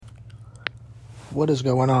What is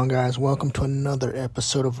going on, guys? Welcome to another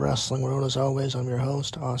episode of Wrestling World. As always, I'm your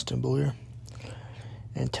host, Austin Boyer.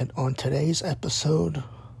 And on today's episode,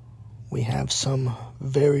 we have some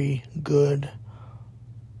very good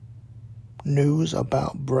news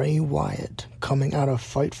about Bray Wyatt coming out of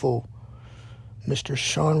Fightful.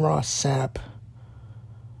 Mr. Ross Sapp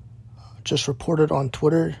just reported on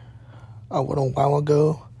Twitter a little while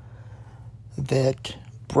ago that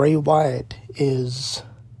Bray Wyatt is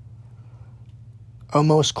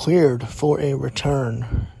almost cleared for a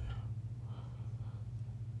return.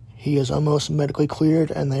 He is almost medically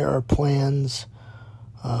cleared, and there are plans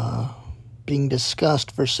being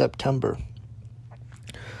discussed for September.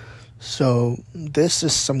 So this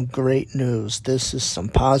is some great news. This is some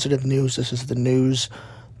positive news. This is the news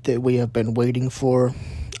that we have been waiting for.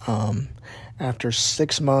 After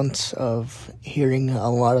 6 months of hearing a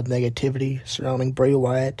lot of negativity surrounding Bray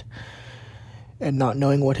Wyatt, and not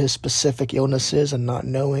knowing what his specific illness is, and not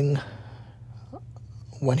knowing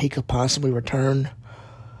when he could possibly return,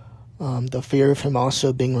 the fear of him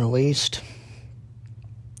also being released,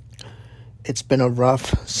 it's been a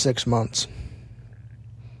rough 6 months.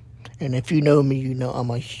 And if you know me, you know I'm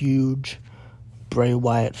a huge Bray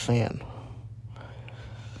Wyatt fan.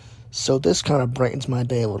 So this kind of brightens my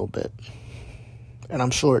day a little bit. And I'm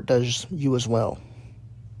sure it does you as well.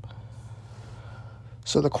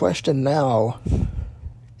 So the question now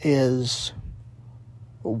is,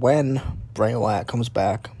 when Bray Wyatt comes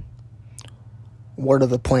back, what are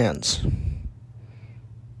the plans?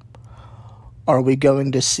 Are we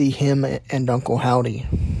going to see him and Uncle Howdy?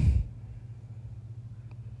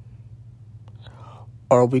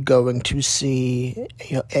 Are we going to see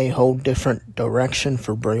a whole different direction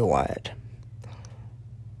for Bray Wyatt?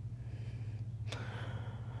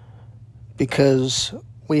 Because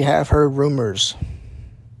we have heard rumors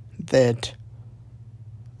that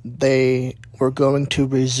they were going to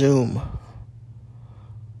resume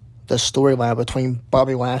the storyline between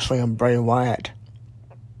Bobby Lashley and Bray Wyatt.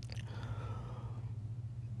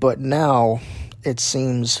 But now it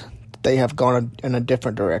seems they have gone in a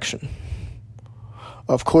different direction.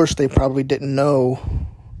 Of course, they probably didn't know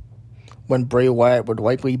when Bray Wyatt would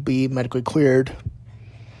likely be medically cleared,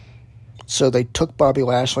 so they took Bobby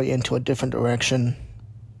Lashley into a different direction.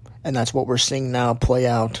 And that's what we're seeing now play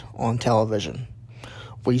out on television.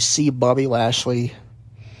 We see Bobby Lashley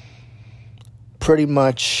pretty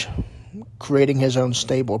much creating his own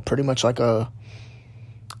stable, pretty much like a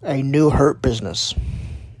new Hurt Business,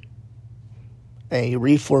 a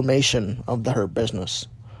reformation of the Hurt Business.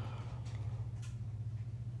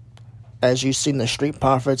 As you've seen, the Street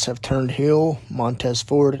Profits have turned heel, Montez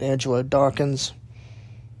Ford and Angelo Dawkins.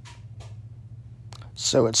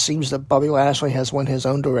 So it seems that Bobby Lashley has went his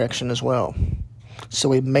own direction as well. So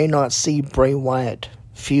we may not see Bray Wyatt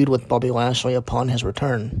feud with Bobby Lashley upon his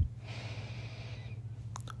return.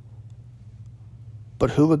 But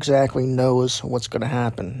who exactly knows what's going to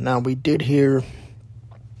happen? Now, we did hear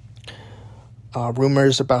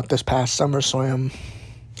rumors about this past SummerSlam,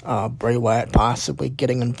 Bray Wyatt possibly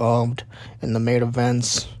getting involved in the main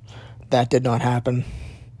events. That did not happen,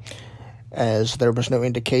 as there was no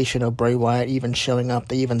indication of Bray Wyatt even showing up.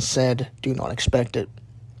 They even said, do not expect it.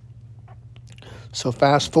 So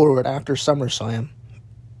fast forward after SummerSlam,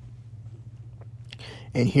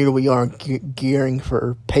 and here we are gearing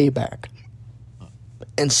for Payback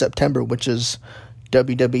in September, which is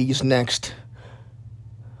WWE's next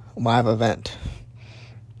live event.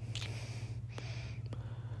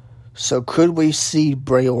 So could we see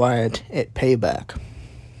Bray Wyatt at Payback?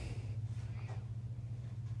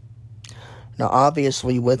 Now,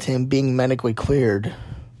 obviously, with him being medically cleared,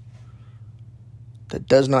 that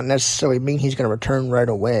does not necessarily mean he's going to return right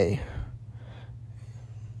away.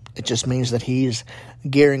 It just means that he's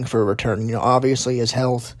gearing for a return. Obviously, his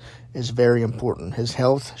health is very important. His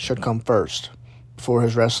health should come first before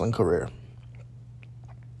his wrestling career.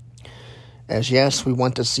 As yes, we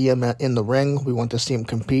want to see him in the ring. We want to see him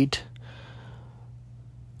compete.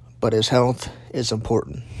 But his health is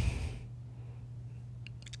important,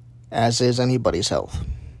 as is anybody's health.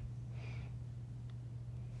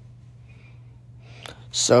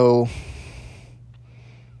 So,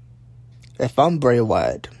 if I'm Bray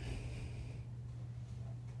Wyatt,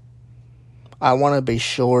 I want to be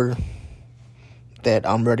sure that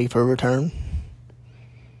I'm ready for a return,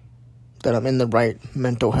 that I'm in the right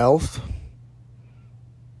mental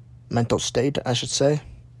state, I should say,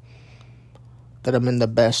 that I'm in the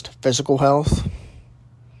best physical health,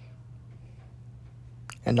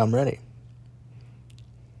 and I'm ready.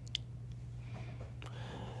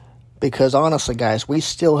 Because honestly, guys, we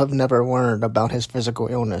still have never learned about his physical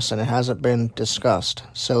illness, and it hasn't been discussed.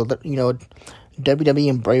 So, that, WWE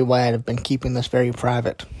and Bray Wyatt have been keeping this very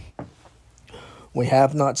private. We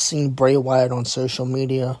have not seen Bray Wyatt on social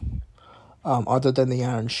media, other than the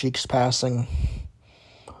Iron Sheik's passing.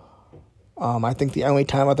 I think the only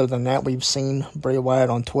time other than that we've seen Bray Wyatt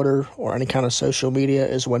on Twitter or any kind of social media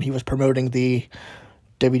is when he was promoting the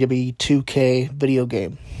WWE 2K video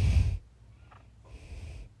game.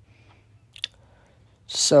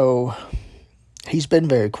 So, he's been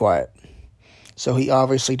very quiet. So he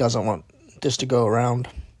obviously doesn't want this to go around,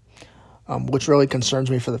 which really concerns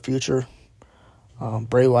me for the future.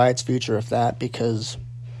 Bray Wyatt's future, if that, because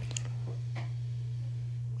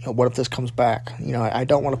what if this comes back? I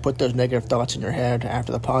don't want to put those negative thoughts in your head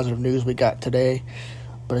after the positive news we got today,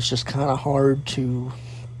 but it's just kind of hard to,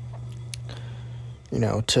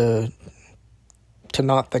 to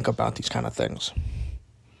not think about these kind of things.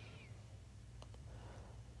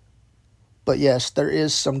 But yes, there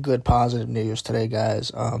is some good positive news today, guys.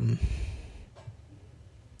 And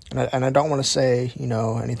I don't want to say,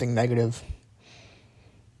 anything negative.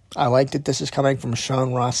 I like that this is coming from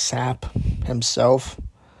Ross Sapp himself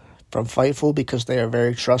from Fightful, because they are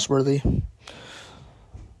very trustworthy.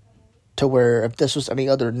 To where if this was any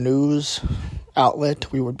other news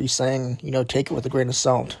outlet, we would be saying, take it with a grain of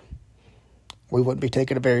salt. We wouldn't be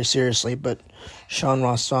taking it very seriously, but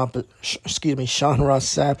Ross Sapp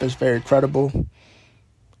is very credible,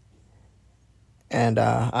 and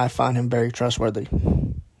I find him very trustworthy.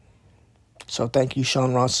 So thank you,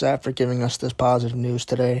 Ross Sapp, for giving us this positive news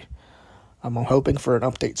today. I'm hoping for an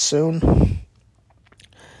update soon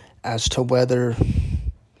as to whether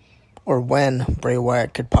or when Bray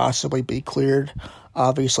Wyatt could possibly be cleared.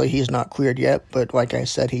 Obviously, he's not cleared yet, but like I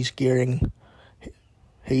said, he's nearing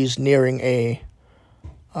a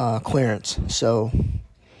clearance. So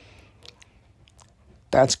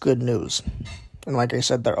that's good news. And like I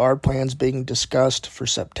said, there are plans being discussed for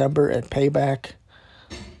September at Payback,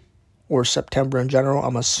 or September in general.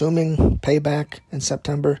 I'm assuming Payback in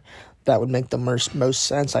September. That would make the most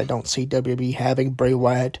sense. I don't see WWE having Bray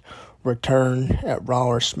Wyatt return at Raw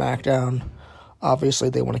or SmackDown. Obviously,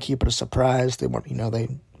 they want to keep it a surprise. They want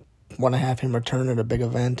to have him return at a big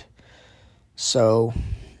event. So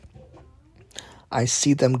I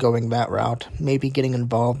see them going that route. Maybe getting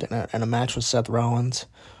involved in a match with Seth Rollins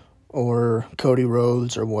or Cody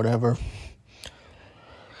Rhodes or whatever,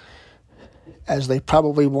 as they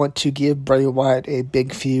probably want to give Bray Wyatt a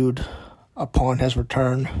big feud upon his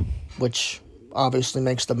return, which obviously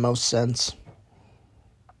makes the most sense.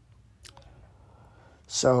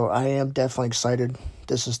 So I am definitely excited.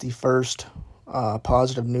 This is the first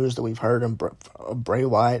positive news that we've heard of Bray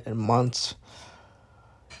Wyatt in months,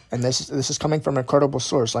 and this is coming from a credible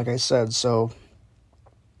source, like I said. So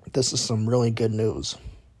this is some really good news.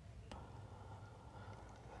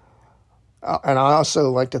 And I also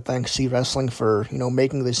like to thank C Wrestling for,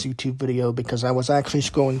 making this YouTube video, because I was actually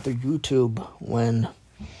scrolling through YouTube when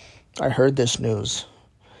I heard this news,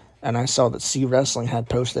 and I saw that C Wrestling had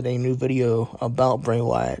posted a new video about Bray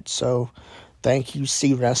Wyatt. So thank you,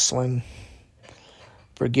 C Wrestling,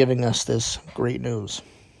 for giving us this great news.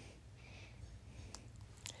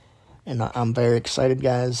 And I'm very excited,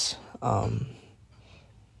 guys.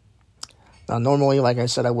 Now, normally, like I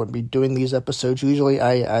said, I wouldn't be doing these episodes. Usually,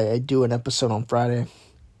 I do an episode on Friday.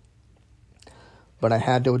 But I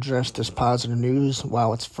had to address this positive news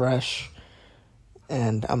while it's fresh.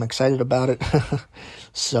 And I'm excited about it.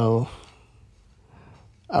 So,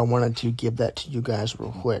 I wanted to give that to you guys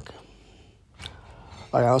real quick.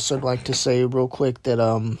 I also like to say real quick that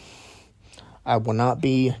I will not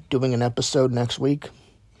be doing an episode next week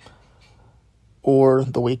or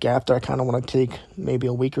the week after. I kind of want to take maybe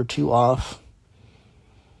a week or two off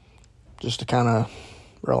just to kind of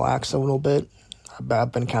relax a little bit.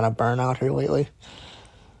 I've been kind of burnt out here lately,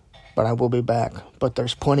 but I will be back. But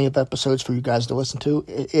there's plenty of episodes for you guys to listen to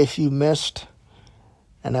if you missed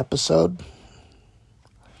an episode,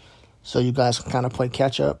 so you guys can kind of play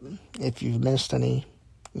catch up if you've missed any,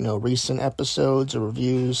 recent episodes or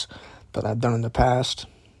reviews that I've done in the past.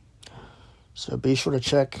 So be sure to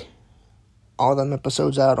check all them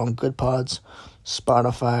episodes out on Good Pods,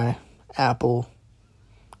 Spotify, Apple,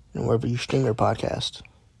 and wherever you stream your podcast.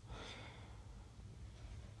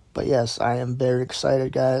 But yes, I am very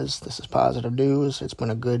excited, guys. This is positive news. It's been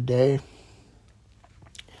a good day.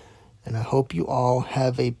 And I hope you all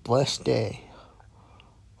have a blessed day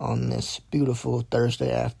on this beautiful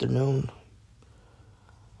Thursday afternoon.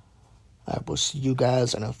 I will see you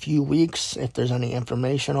guys in a few weeks. If there's any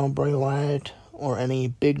information on Bray Wyatt or any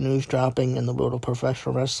big news dropping in the world of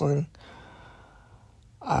professional wrestling,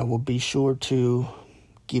 I will be sure to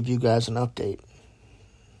give you guys an update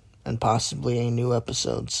and possibly a new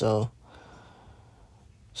episode. So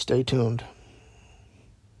Stay tuned.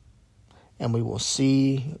 And we will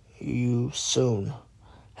see you soon.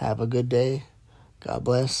 Have a good day. God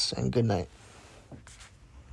bless and good night.